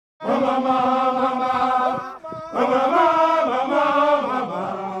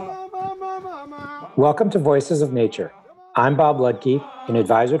Welcome to Voices of Nature. I'm Bob Ludke, an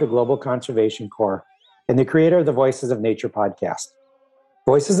advisor to Global Conservation Corps and the creator of the Voices of Nature podcast.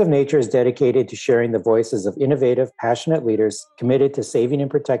 Voices of Nature is dedicated to sharing the voices of innovative, passionate leaders committed to saving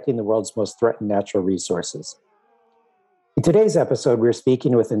and protecting the world's most threatened natural resources. In today's episode, we're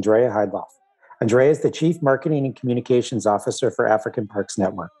speaking with Andrea Heydlauff. Andrea is the Chief Marketing and Communications Officer for African Parks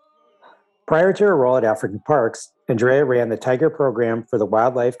Network. Prior to her role at African Parks, Andrea ran the Tiger Program for the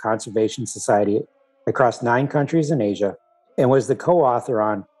Wildlife Conservation Society across 9 countries in Asia and was the co-author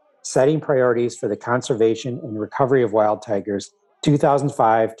on Setting Priorities for the Conservation and Recovery of Wild Tigers,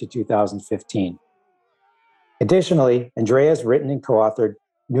 2005 to 2015. Additionally, Andrea has written and co-authored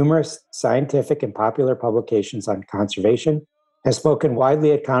numerous scientific and popular publications on conservation, has spoken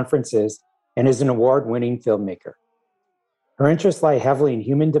widely at conferences, and is an award-winning filmmaker. Her interests lie heavily in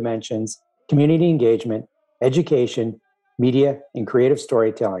human dimensions, community engagement, education, media, and creative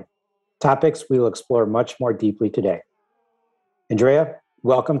storytelling, topics we will explore much more deeply today. Andrea,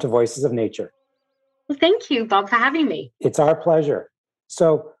 welcome to Voices of Nature. Well, thank you, Bob, for having me. It's our pleasure.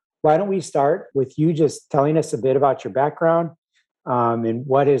 So why don't we start with you just telling us a bit about your background and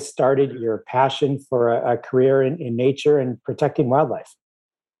what has started your passion for a career in nature and protecting wildlife?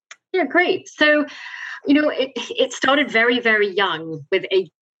 Yeah, great. So, it started very, very young with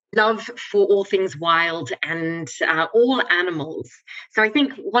a love for all things wild and all animals. So I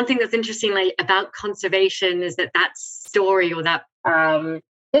think one thing that's interesting about conservation is that story or that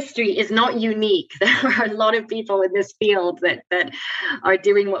history is not unique. There are a lot of people in this field that are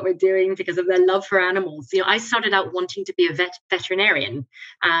doing what we're doing because of their love for animals. I started out wanting to be a veterinarian.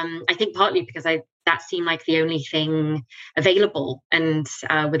 I think partly because that seemed like the only thing available, and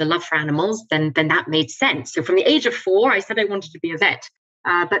with a love for animals, then that made sense. So from the age of 4, I said I wanted to be a vet.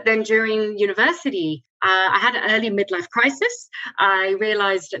 But then during university, I had an early midlife crisis. I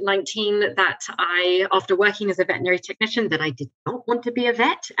realized at 19 that after working as a veterinary technician, that I did not want to be a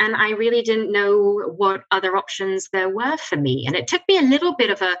vet. And I really didn't know what other options there were for me. And it took me a little bit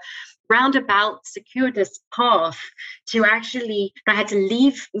of a roundabout, circuitous path to I had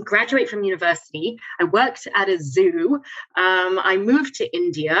to graduate from university. I worked at a zoo. I moved to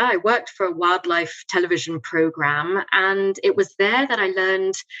India. I worked for a wildlife television program. And it was there that I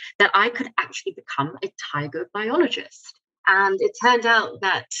learned that I could actually become a tiger biologist. And it turned out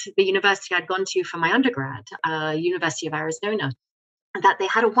that the university I'd gone to for my undergrad, University of Arizona, that they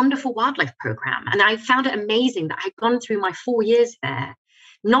had a wonderful wildlife program. And I found it amazing that I'd gone through my 4 years there,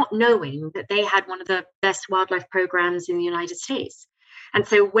 not knowing that they had one of the best wildlife programs in the United States. And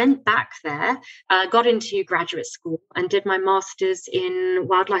so went back there, got into graduate school and did my master's in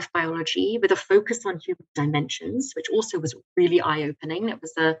wildlife biology with a focus on human dimensions, which also was really eye-opening. It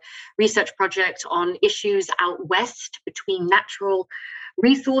was a research project on issues out west between natural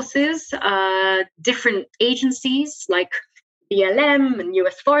resources, different agencies like BLM and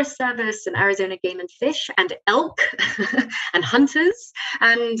US Forest Service and Arizona Game and Fish and elk and hunters,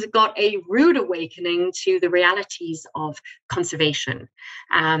 and got a rude awakening to the realities of conservation.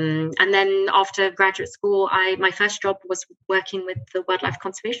 And then after graduate school, my first job was working with the Wildlife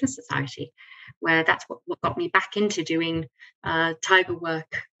Conservation Society, where that's what got me back into doing tiger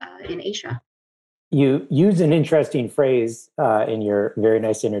work in Asia. You use an interesting phrase in your very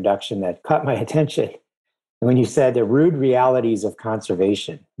nice introduction that caught my attention. When you said the rude realities of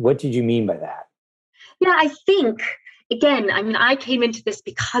conservation, what did you mean by that? Yeah, I think, again, I came into this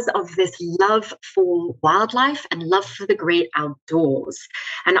because of this love for wildlife and love for the great outdoors.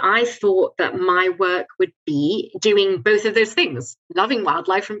 And I thought that my work would be doing both of those things, loving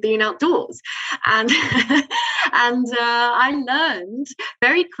wildlife and being outdoors. And I learned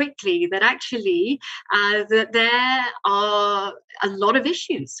very quickly that actually that there are a lot of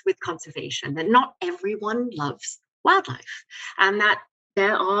issues with conservation, that not everyone loves wildlife, and that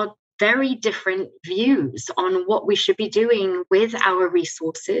there are very different views on what we should be doing with our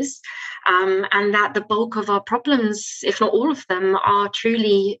resources, and that the bulk of our problems, if not all of them, are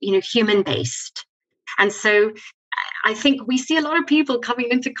truly, human-based. And so I think we see a lot of people coming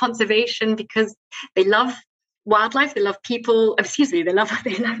into conservation because they love wildlife, they love people, they love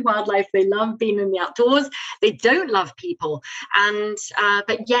wildlife, they love being in the outdoors, they don't love people. And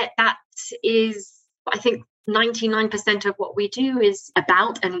but yet that is, I think, 99% of what we do is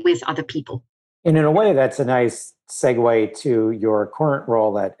about and with other people. And in a way, that's a nice segue to your current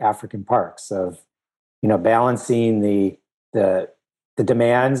role at African Parks of, balancing the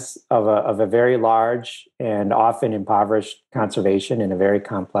demands of a very large and often impoverished conservation in a very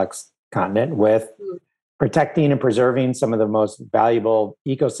complex continent with protecting and preserving some of the most valuable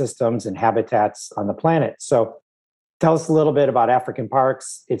ecosystems and habitats on the planet. So tell us a little bit about African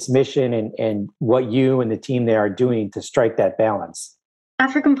Parks, its mission, and what you and the team there are doing to strike that balance.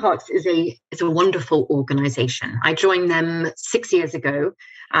 African Parks is a wonderful organization. I joined them 6 years ago,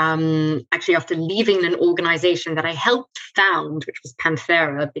 actually after leaving an organization that I helped found, which was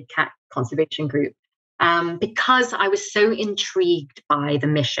Panthera, a big cat conservation group, because I was so intrigued by the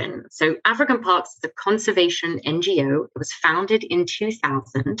mission. So African Parks is a conservation NGO. It was founded in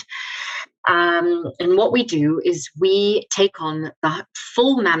 2000. And what we do is we take on the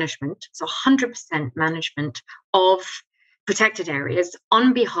full management, so 100% management of protected areas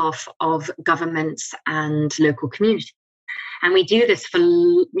on behalf of governments and local communities. And we do this for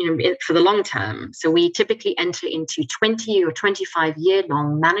the long term. So we typically enter into 20 or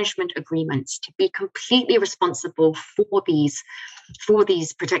 25-year-long management agreements to be completely responsible for these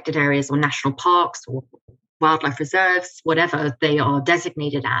protected areas or national parks or wildlife reserves, whatever they are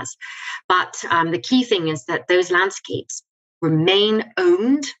designated as. But the key thing is that those landscapes remain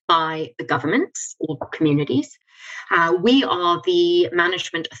owned by the governments or communities. We are the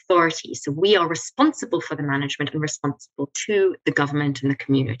management authority, so we are responsible for the management and responsible to the government and the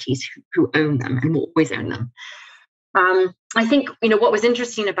communities who own them and will always own them. I think what was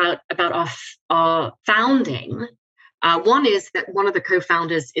interesting about our founding. One is that one of the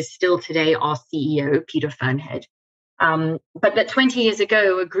co-founders is still today our CEO, Peter Fernhead. But that 20 years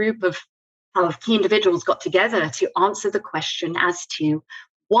ago, a group of key individuals got together to answer the question as to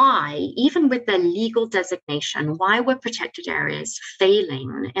why, even with their legal designation, why were protected areas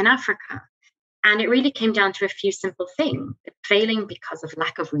failing in Africa? And it really came down to a few simple things. Failing because of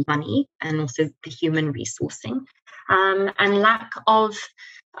lack of money and also the human resourcing, and lack of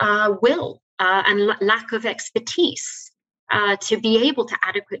will and lack of expertise to be able to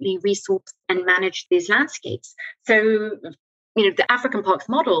adequately resource and manage these landscapes. So, the African Parks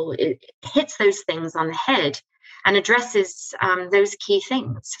model, it hits those things on the head and addresses those key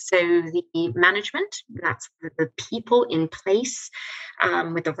things. So the management, that's the people in place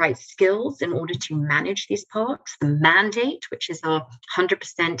with the right skills in order to manage these parks. The mandate, which is our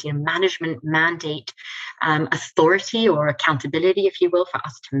 100% management mandate authority or accountability, if you will, for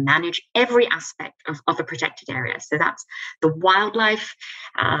us to manage every aspect of a protected area. So that's the wildlife,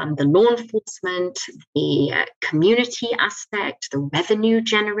 the law enforcement, the community aspect, the revenue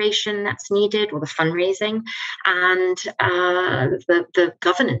generation that's needed, or the fundraising, and the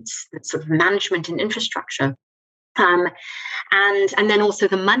governance, the sort of management and infrastructure. And then also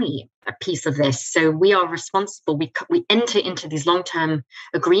the money piece of this. So we are responsible. We enter into these long-term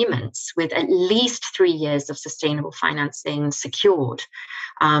agreements with at least 3 years of sustainable financing secured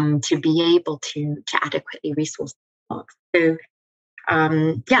to be able to adequately resource the parks. So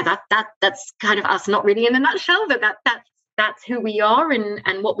that's kind of us, not really in a nutshell, but that's who we are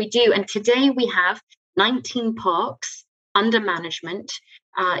and what we do. And today we have 19 parks under management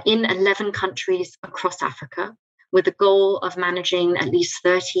in 11 countries across Africa, with the goal of managing at least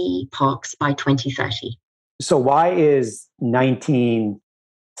 30 parks by 2030. So why is 19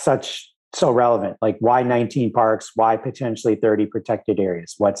 so relevant? Like, why 19 parks? Why potentially 30 protected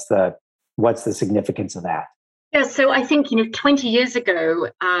areas? What's the significance of that? Yeah, so I think 20 years ago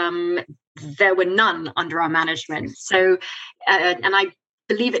there were none under our management. So and I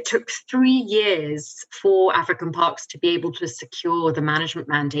believe it took 3 years for African Parks to be able to secure the management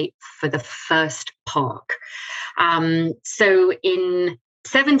mandate for the first park. So in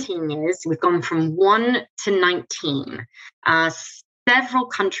 17 years, we've gone from 1 to 19. Several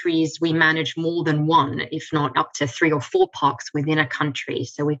countries, we manage more than one, if not up to 3 or 4 parks within a country.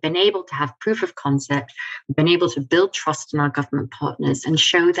 So we've been able to have proof of concept. We've been able to build trust in our government partners and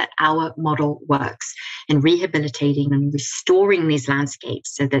show that our model works in rehabilitating and restoring these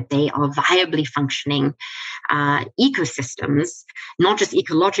landscapes so that they are viably functioning ecosystems, not just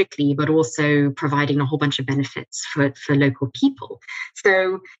ecologically, but also providing a whole bunch of benefits for local people.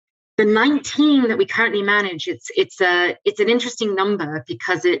 So the 19 that we currently manage, it's an interesting number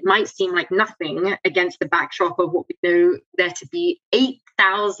because it might seem like nothing against the backdrop of what we know there to be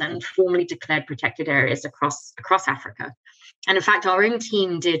 8,000 formally declared protected areas across Africa. And in fact, our own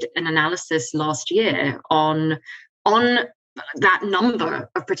team did an analysis last year on that number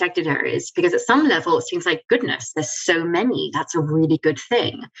of protected areas, because at some level it seems like, goodness, there's so many, that's a really good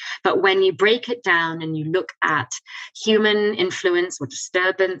thing. But when you break it down and you look at human influence or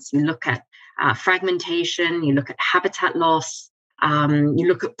disturbance, you look at fragmentation, you look at habitat loss, You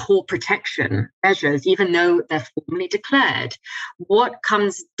look at poor protection measures, even though they're formally declared. What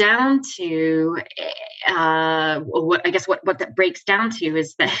comes down to, what that breaks down to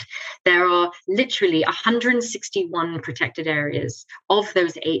is that there are literally 161 protected areas of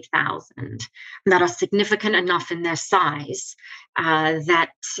those 8,000 that are significant enough in their size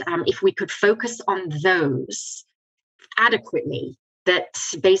that if we could focus on those adequately, that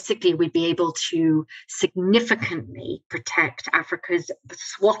basically we'd be able to significantly protect Africa's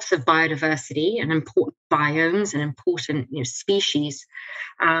swaths of biodiversity and important biomes and important species,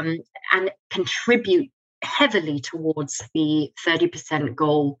 and contribute heavily towards the 30%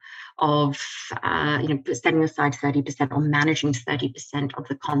 goal of setting aside 30% or managing 30% of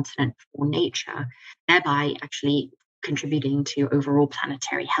the continent for nature, thereby actually contributing to overall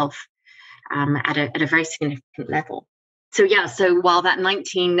planetary health at a very significant level. So while that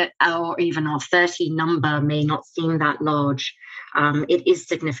 19 or even our 30 number may not seem that large, it is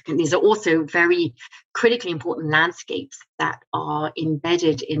significant. These are also very critically important landscapes that are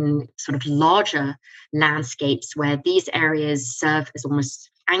embedded in sort of larger landscapes where these areas serve as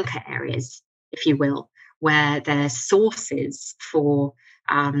almost anchor areas, if you will, where they're sources for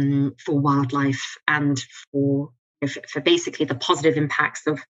wildlife and for basically the positive impacts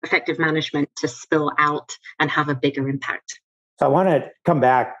of effective management to spill out and have a bigger impact. So I want to come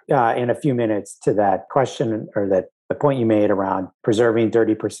back in a few minutes to that question, or the point you made around preserving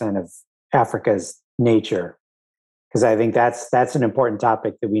 30% of Africa's nature, because I think that's an important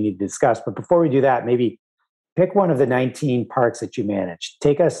topic that we need to discuss. But before we do that, maybe pick one of the 19 parks that you manage.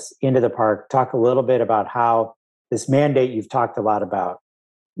 Take us into the park, talk a little bit about how this mandate you've talked a lot about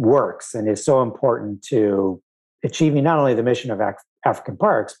works and is so important to achieving not only the mission of African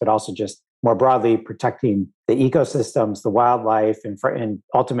parks, but also just more broadly protecting the ecosystems, the wildlife, and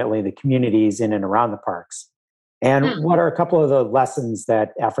ultimately the communities in and around the parks. And what are a couple of the lessons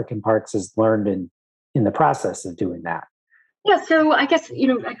that African Parks has learned in the process of doing that? Yeah, so I guess,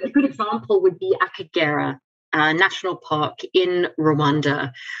 a good example would be Akagera National Park in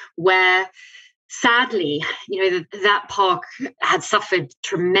Rwanda, where sadly, that park had suffered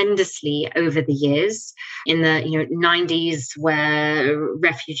tremendously over the years. In the 90s, where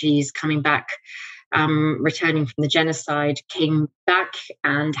refugees coming back, returning from the genocide, came back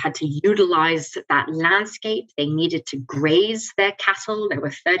and had to utilize that landscape. They needed to graze their cattle. There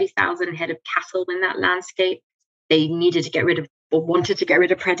were 30,000 head of cattle in that landscape. They needed to get rid of, or wanted to get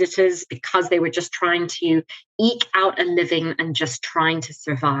rid of, predators because they were just trying to eke out a living and just trying to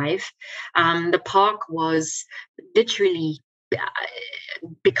survive. The park was literally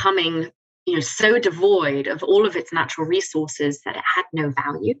becoming, so devoid of all of its natural resources that it had no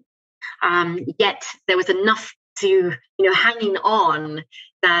value. Yet there was enough to, hanging on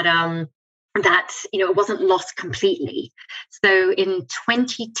that it wasn't lost completely. So in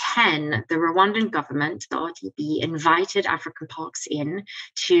 2010, the Rwandan government, the RDB, invited African Parks in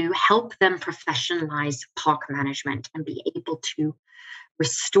to help them professionalize park management and be able to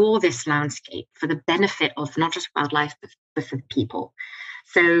restore this landscape for the benefit of not just wildlife, but for the people.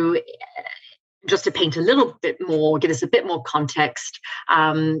 So just to paint a little bit more, give us a bit more context,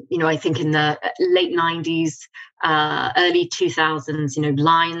 I think in the late 90s, early 2000s,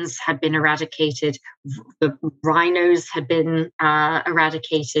 lions had been eradicated, the rhinos had been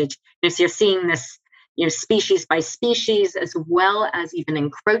eradicated. So you're seeing this, species by species, as well as even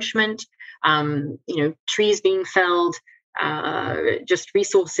encroachment, trees being felled, just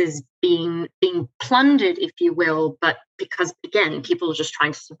resources being plundered, if you will, but because, again, people are just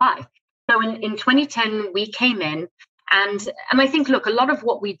trying to survive. So in 2010, we came in, and I think, look, a lot of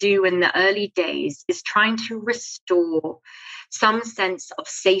what we do in the early days is trying to restore some sense of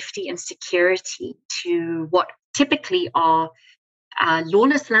safety and security to what typically are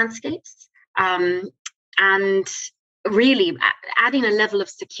lawless landscapes, and really adding a level of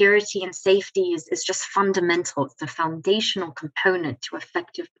security and safety is just fundamental. It's a foundational component to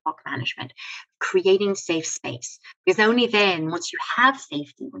effective park management, creating safe space. Because only then, once you have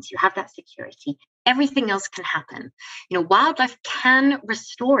safety, once you have that security, everything else can happen. Wildlife can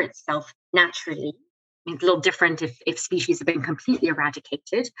restore itself naturally. It's a little different if species have been completely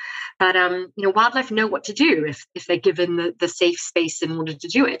eradicated, but wildlife know what to do if they're given the safe space in order to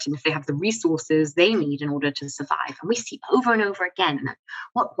do it, and if they have the resources they need in order to survive. And we see over and over again that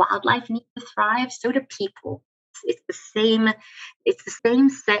what wildlife needs to thrive, so do people. It's the same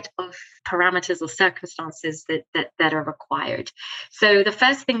set of parameters or circumstances that are required. So the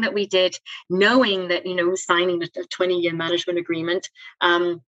first thing that we did, knowing that signing a 20-year management agreement,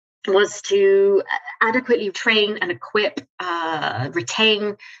 was to adequately train and equip,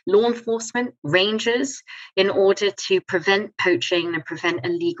 retain law enforcement, rangers, in order to prevent poaching and prevent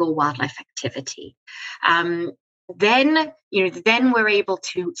illegal wildlife activity. Then we're able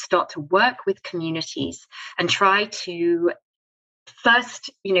to start to work with communities and try to first,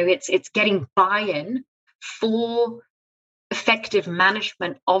 it's getting buy-in for effective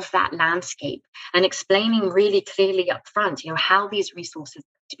management of that landscape and explaining really clearly up front, how these resources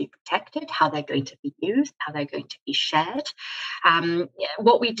to be protected, how they're going to be used, how they're going to be shared.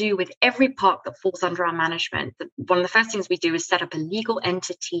 What we do with every park that falls under our management, one of the first things we do is set up a legal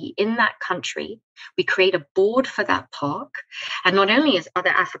entity in that country. We create a board for that park. And not only is other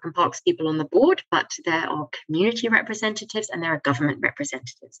African parks people on the board, but there are community representatives and there are government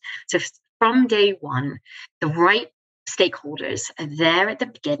representatives. So from day one, the right stakeholders are there at the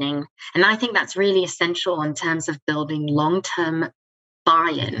beginning. And I think that's really essential in terms of building long-term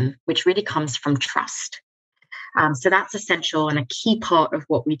buy-in, which really comes from trust. So that's essential and a key part of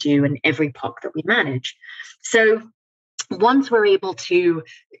what we do in every park that we manage. So once we're able to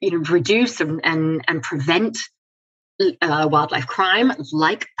reduce and prevent wildlife crime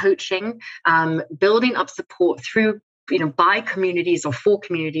like poaching, building up support through by communities or for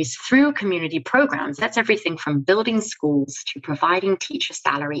communities through community programs. That's everything from building schools to providing teacher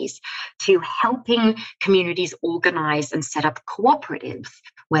salaries to helping communities organize and set up cooperatives,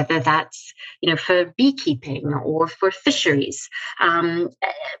 whether that's for beekeeping or for fisheries,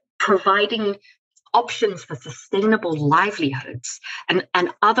 providing options for sustainable livelihoods and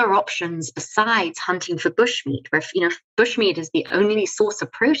other options besides hunting for bushmeat, where if bushmeat is the only source of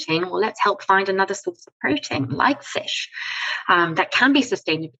protein, well, let's help find another source of protein like fish that can be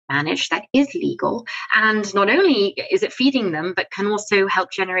sustainably managed, that is legal, and not only is it feeding them, but can also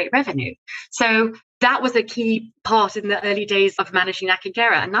help generate revenue. So that was a key part in the early days of managing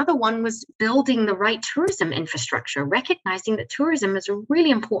Akagera. Another one was building the right tourism infrastructure, recognizing that tourism is a really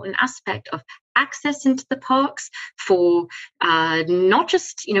important aspect of access into the parks for not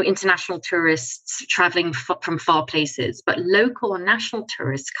just international tourists traveling from far places, but local and national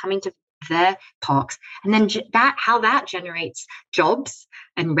tourists coming to their parks, and then how that generates jobs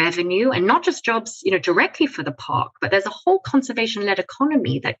and revenue, and not just jobs directly for the park, but there's a whole conservation-led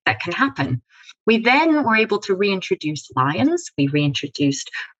economy that can happen. We then were able to reintroduce lions. We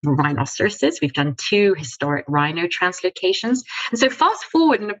reintroduced rhinoceroses. We've done 2 historic rhino translocations. And so fast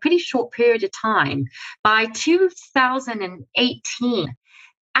forward in a pretty short period of time, by 2018,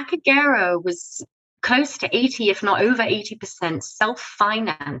 Akagera was close to 80, if not over 80%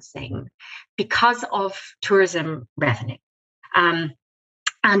 self-financing because of tourism revenue. And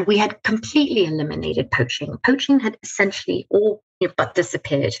we had completely eliminated poaching. Poaching had essentially all but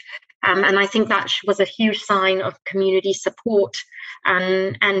disappeared. And I think that was a huge sign of community support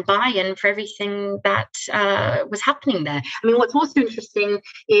and buy-in for everything that was happening there. I mean, what's also interesting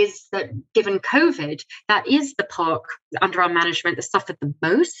is that given COVID, that is the park under our management that suffered the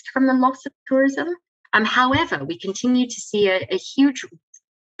most from the loss of tourism. However, we continue to see a huge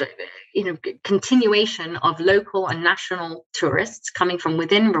continuation of local and national tourists coming from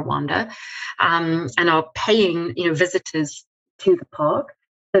within Rwanda and are paying visitors to the park.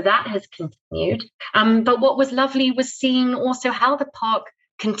 So that has continued. But what was lovely was seeing also how the park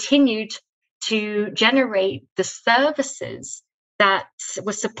continued to generate the services that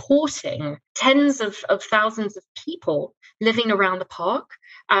were supporting tens of thousands of people living around the park.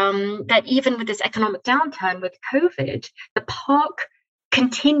 That even with this economic downturn with COVID, the park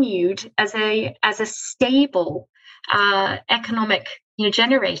continued as a stable economic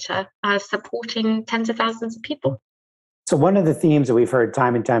generator, supporting tens of thousands of people. So one of the themes that we've heard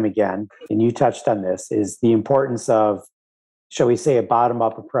time and time again, and you touched on this, is the importance of, shall we say, a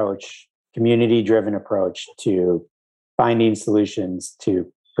bottom-up approach, community-driven approach to finding solutions to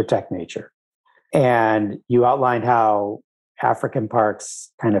protect nature. And you outlined how African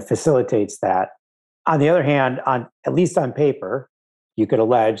Parks kind of facilitates that. On the other hand, at least on paper, you could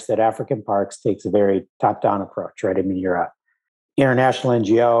allege that African Parks takes a very top-down approach, right? I mean, you're an international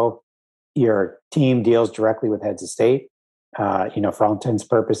NGO, your team deals directly with heads of state. For all intents and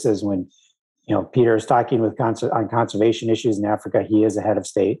purposes, when Peter is talking on conservation issues in Africa, he is a head of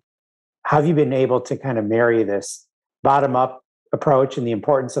state. How have you been able to kind of marry this bottom-up approach and the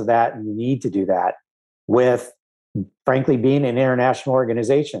importance of that and the need to do that with, frankly, being an international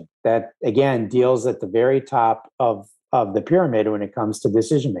organization that, again, deals at the very top of the pyramid when it comes to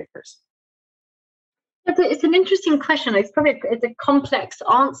decision makers? It's an interesting question. It's a complex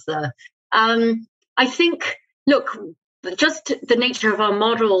answer. I think, look, just the nature of our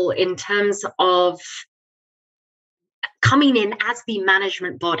model in terms of coming in as the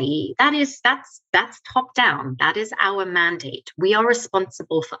management body, that's top down. That is our mandate. We are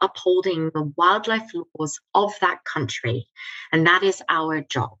responsible for upholding the wildlife laws of that country, and that is our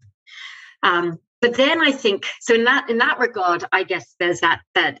job. But then I think, so in that regard, I guess there's that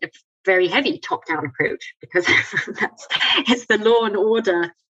very heavy top-down approach, because it's the law and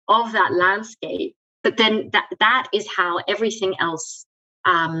order of that landscape. But then that is how everything else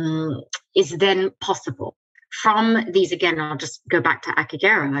is then possible. From these, again, I'll just go back to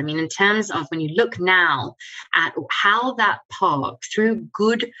Akagera. I mean, in terms of when you look now at how that park, through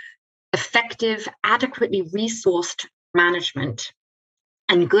good, effective, adequately resourced management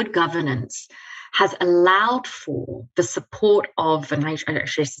and good governance, has allowed for the support of, and I actually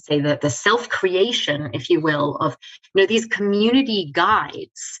should say the self-creation, if you will, of these community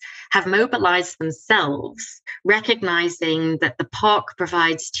guides have mobilized themselves, recognizing that the park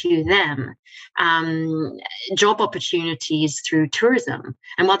provides to them job opportunities through tourism.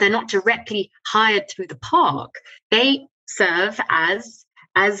 And while they're not directly hired through the park, they serve as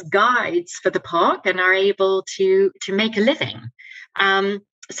guides for the park and are able to make a living.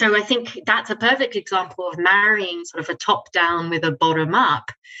 So I think that's a perfect example of marrying sort of a top-down with a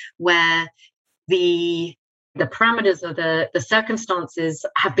bottom-up, where the parameters of the circumstances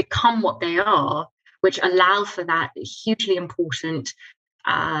have become what they are, which allow for that hugely important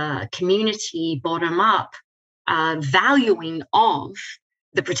community bottom-up valuing of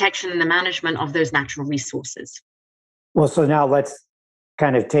the protection and the management of those natural resources. Well, so now let's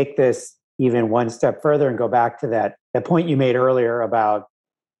kind of take this even one step further and go back to that point you made earlier about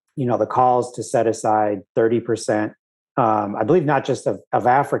the calls to set aside 30%, I believe not just of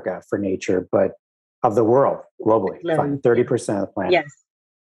Africa for nature, but of the world globally, 30% of the planet. Yes.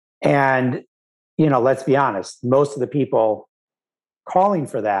 And, let's be honest, most of the people calling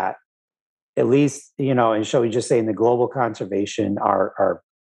for that, at least, and shall we just say in the global conservation, are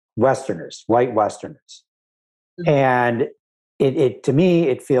Westerners, white Westerners. Mm-hmm. And it to me,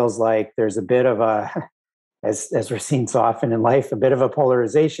 it feels like there's a bit of a, as we're seeing so often in life, a bit of a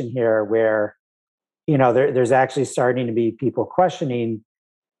polarization here where, there's actually starting to be people questioning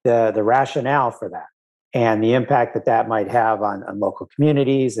the rationale for that and the impact that might have on local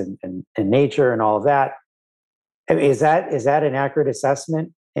communities and nature and all of that. I mean, is that an accurate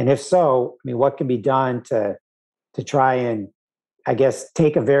assessment? And if so, I mean, what can be done to try and, I guess,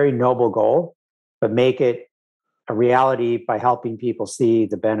 take a very noble goal, but make it a reality by helping people see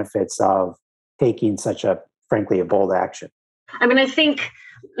the benefits of taking such frankly, a bold action? I mean, I think,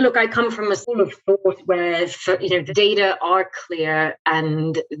 look, I come from a school of thought where, the data are clear,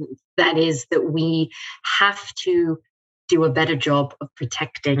 and that is that we have to do a better job of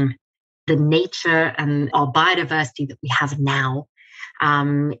protecting the nature and our biodiversity that we have now,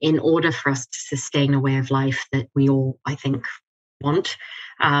 in order for us to sustain a way of life that we all, I think, want.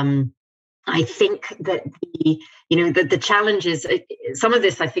 I think that the challenges, some of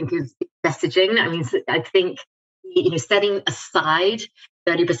this I think is messaging. I mean, I think, setting aside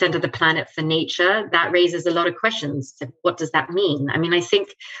 30% of the planet for nature, that raises a lot of questions. What does that mean? I mean, I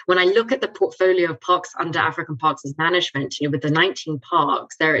think when I look at the portfolio of parks under African Parks Management, with the 19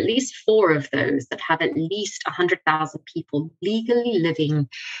 parks, there are at least 4 of those that have at least 100,000 people legally living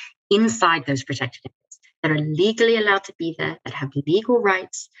inside those protected areas, that are legally allowed to be there, that have legal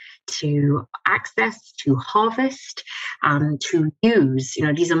rights to access, to harvest, to use.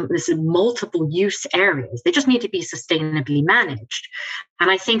 This is multiple use areas. They just need to be sustainably managed.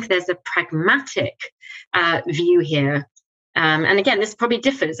 And I think there's a pragmatic view here. And again, this probably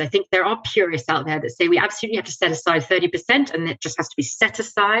differs. I think there are purists out there that say we absolutely have to set aside 30%, and it just has to be set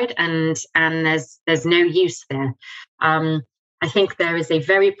aside, and there's no use there. I think there is a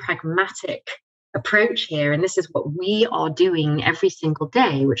very pragmatic approach here, and this is what we are doing every single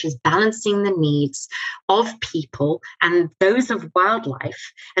day, which is balancing the needs of people and those of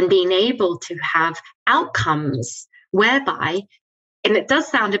wildlife, and being able to have outcomes whereby, and it does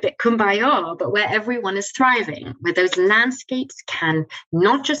sound a bit kumbaya, but where everyone is thriving, where those landscapes can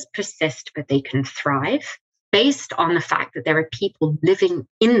not just persist, but they can thrive based on the fact that there are people living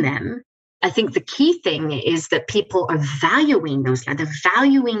in them. I think the key thing is that people are valuing those lands, they're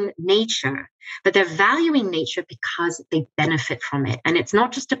valuing nature, but they're valuing nature because they benefit from it. And it's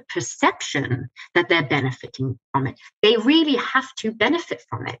not just a perception that they're benefiting from it. They really have to benefit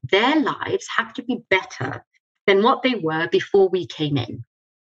from it. Their lives have to be better than what they were before we came in.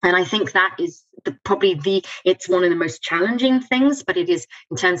 And I think that is it's one of the most challenging things, but it is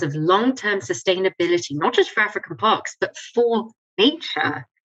in terms of long-term sustainability, not just for African parks, but for nature.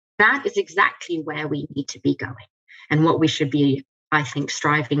 That is exactly where we need to be going, and what we should be, I think,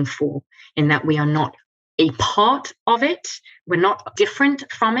 striving for, in that we are not a part of it. We're not different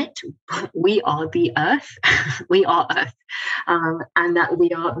from it. We are the earth. We are earth. And that we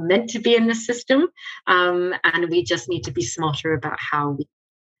are meant to be in the system. And we just need to be smarter about how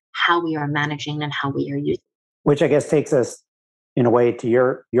we are managing and how we are using. Which I guess takes us in a way to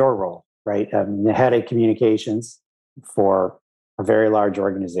your role, right? The head of communications for a very large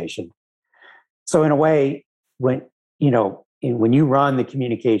organization. So in a way, when you run the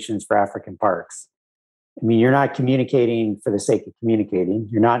communications for African parks, I mean, you're not communicating for the sake of communicating.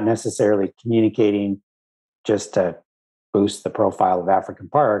 You're not necessarily communicating just to boost the profile of African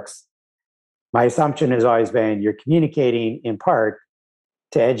parks. My assumption has always been you're communicating in part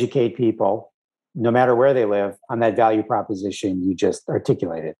to educate people, no matter where they live, on that value proposition you just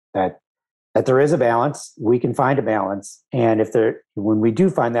articulated, that there is a balance, we can find a balance, and when we do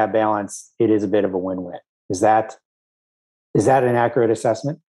find that balance, it is a bit of a win-win. Is that an accurate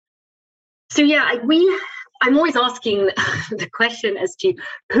assessment? So yeah, I'm always asking the question as to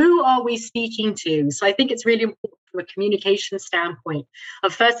who are we speaking to? So I think it's really important from a communication standpoint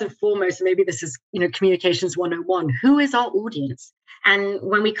of, first and foremost, maybe this is, communications 101, who is our audience? And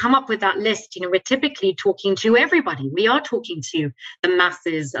when we come up with that list, we're typically talking to everybody. We are talking to the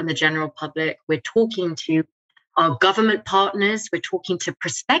masses and the general public. We're talking to our government partners. We're talking to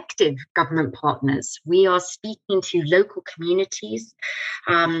prospective government partners. We are speaking to local communities.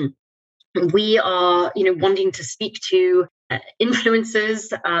 We are, wanting to speak to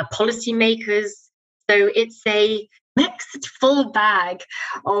influencers, policymakers. So it's a mixed full bag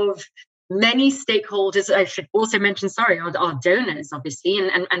of many stakeholders. I should also mention, our donors, obviously,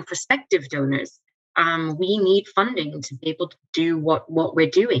 and prospective donors. We need funding to be able to do what we're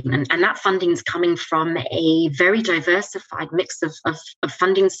doing. And that funding is coming from a very diversified mix of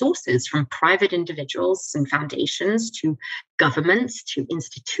funding sources, from private individuals and foundations to governments to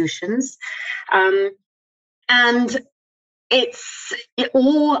institutions. And it's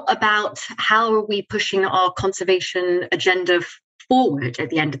all about how are we pushing our conservation agenda forward at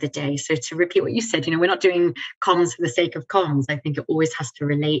the end of the day. So to repeat what you said, we're not doing comms for the sake of comms. I think it always has to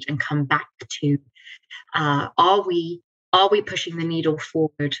relate and come back to, are we pushing the needle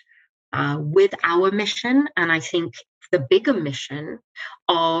forward with our mission? And I think the bigger mission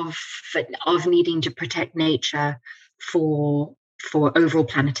of needing to protect nature for overall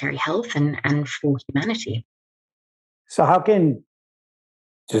planetary health and for humanity. So how can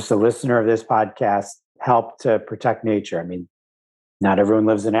just a listener of this podcast help to protect nature? I mean, not everyone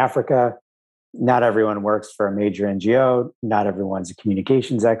lives in Africa. Not everyone works for a major NGO. Not everyone's a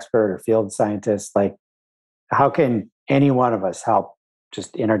communications expert or field scientist. Like, how can any one of us help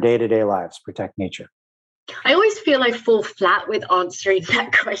just in our day-to-day lives protect nature? I always feel I fall flat with answering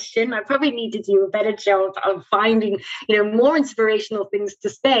that question. I probably need to do a better job of finding, more inspirational things to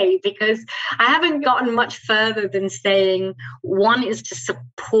say, because I haven't gotten much further than saying one is to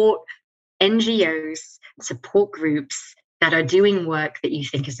support NGOs, support groups that are doing work that you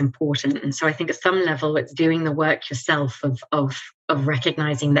think is important. And so I think at some level it's doing the work yourself of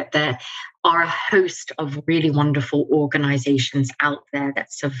recognizing that there are a host of really wonderful organizations out there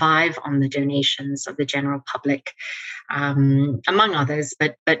that survive on the donations of the general public, among others,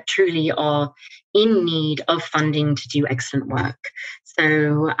 but truly are in need of funding to do excellent work.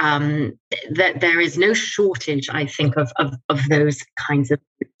 So that there is no shortage, I think, of those kinds of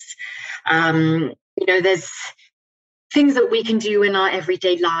groups. There's things that we can do in our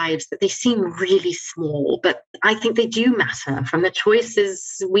everyday lives that they seem really small, but I think they do matter, from the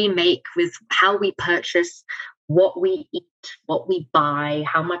choices we make with how we purchase, what we eat, what we buy,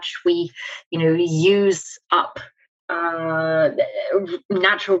 how much we, use up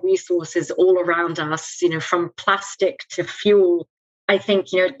natural resources all around us, from plastic to fuel. I think,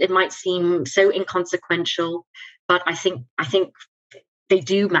 it might seem so inconsequential, but I think they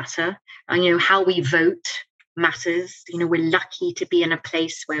do matter. How we vote matters. We're lucky to be in a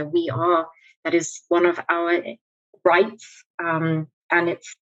place where we are. That is one of our rights, and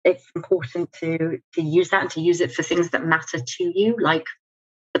it's important to use that and to use it for things that matter to you, like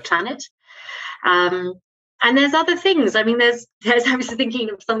the planet. And there's other things. I mean, I was thinking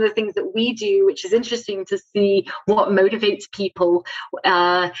of some of the things that we do, which is interesting to see what motivates people.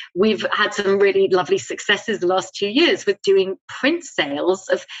 We've had some really lovely successes the last 2 years with doing print sales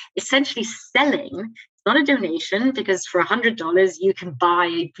of essentially selling. It's not a donation, because for $100 you can buy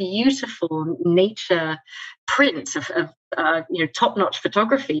a beautiful nature print of top-notch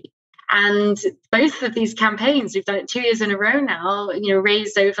photography. And both of these campaigns, we've done it 2 years in a row now,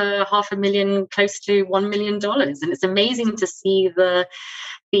 raised over $500,000, close to $1 million. And it's amazing to see the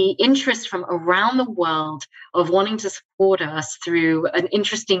the interest from around the world of wanting to support us through an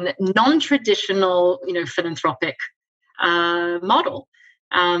interesting, non-traditional, philanthropic model.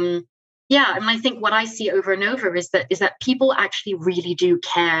 Yeah, and I think what I see over and over is that people actually really do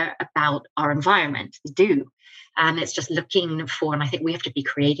care about our environment. They do. And it's just looking for, and I think we have to be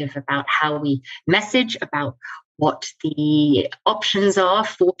creative about how we message, about what the options are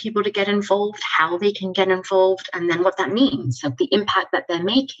for people to get involved, how they can get involved, and then what that means, of the impact that they're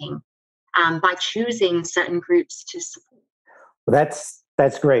making by choosing certain groups to support. Well,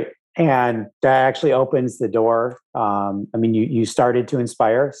 that's great. And that actually opens the door. You started to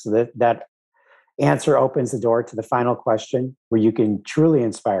inspire, so that answer opens the door to the final question where you can truly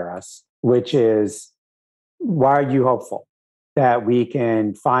inspire us, which is, why are you hopeful that we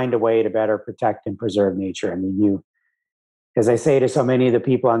can find a way to better protect and preserve nature? I mean, as I say to so many of the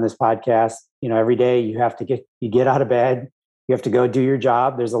people on this podcast, every day you get out of bed, you have to go do your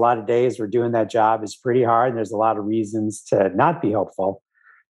job. There's a lot of days where doing that job is pretty hard, and there's a lot of reasons to not be hopeful.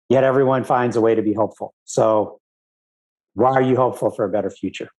 Yet everyone finds a way to be hopeful. So why are you hopeful for a better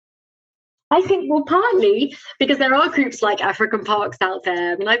future? I think, well, partly because there are groups like African Parks out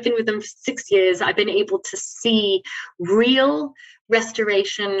there. I mean, I've been with them for 6 years. I've been able to see real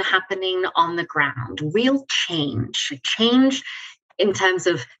restoration happening on the ground, real change in terms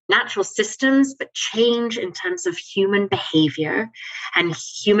of natural systems, but change in terms of human behavior and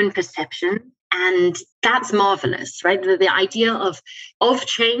human perception. And that's marvelous, right? The idea of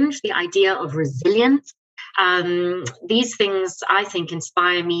change, the idea of resilience, these things, I think,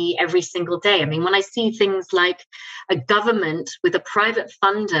 inspire me every single day. I mean, when I see things like a government with a private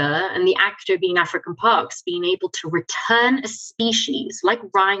funder and the actor being African Parks being able to return a species like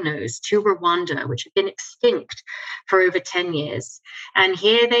rhinos to Rwanda, which have been extinct for over 10 years. And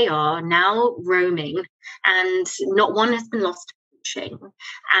here they are now roaming, and not one has been lost.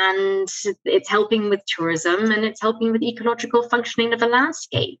 And it's helping with tourism, and it's helping with ecological functioning of the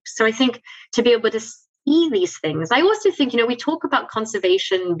landscape. So I think to be able to see these things, I also think, we talk about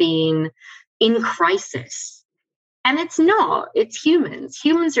conservation being in crisis, and it's not. It's humans.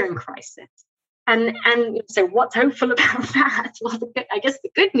 Humans are in crisis. And so what's hopeful about that? Well, I guess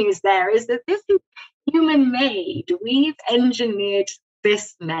the good news there is that this is human made. We've engineered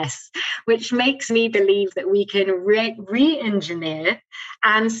this mess, which makes me believe that we can re-engineer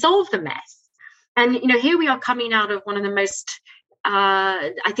and solve the mess. And, here we are coming out of one of the most,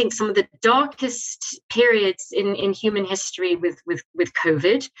 I think, some of the darkest periods in human history with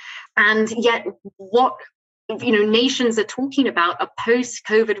COVID. And yet what, nations are talking about are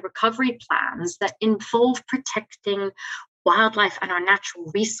post-COVID recovery plans that involve protecting wildlife and our natural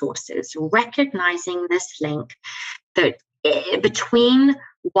resources, recognizing this link that between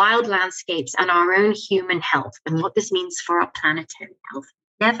wild landscapes and our own human health and what this means for our planetary health.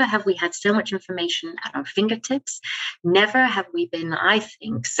 Never have we had so much information at our fingertips. Never have we been, I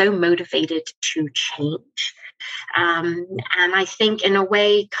think, so motivated to change. And I think, in a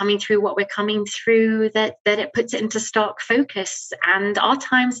way, coming through what we're coming through, that it puts it into stark focus. And our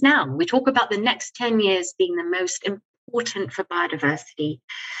times now, we talk about the next 10 years being the most important for biodiversity.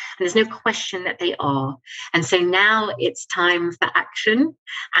 And there's no question that they are. And so now it's time for action.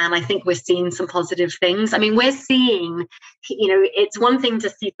 And I think we're seeing some positive things. I mean, we're seeing, it's one thing to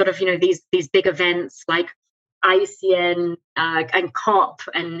see sort of, these big events like IUCN and COP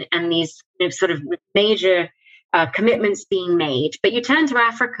and these sort of major commitments being made. But you turn to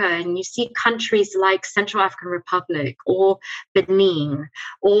Africa and you see countries like Central African Republic or Benin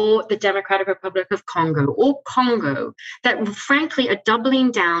or the Democratic Republic of Congo that frankly are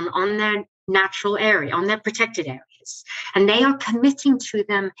doubling down on their natural area, on their protected areas. And they are committing to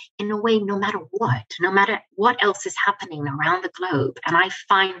them in a way, no matter what else is happening around the globe. And I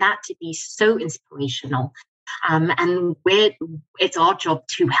find that to be so inspirational. And it's our job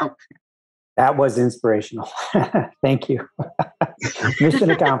to help them. That was inspirational. Thank you. Mission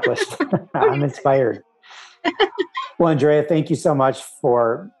accomplished. I'm inspired. Well, Andrea, thank you so much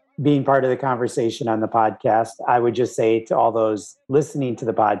for being part of the conversation on the podcast. I would just say to all those listening to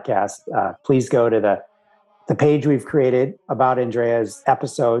the podcast, please go to the page we've created about Andrea's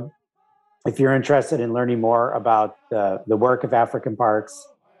episode. If you're interested in learning more about the work of African Parks,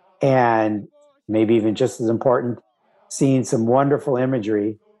 and maybe even just as important, seeing some wonderful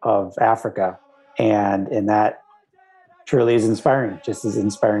imagery of Africa, and that truly is inspiring, just as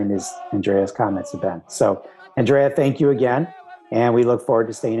inspiring as Andrea's comments have been. So, Andrea, thank you again, and we look forward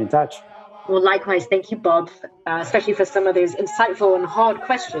to staying in touch. Well, likewise, thank you, Bob, especially for some of those insightful and hard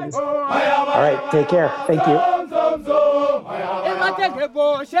questions. All right, take care. Thank you.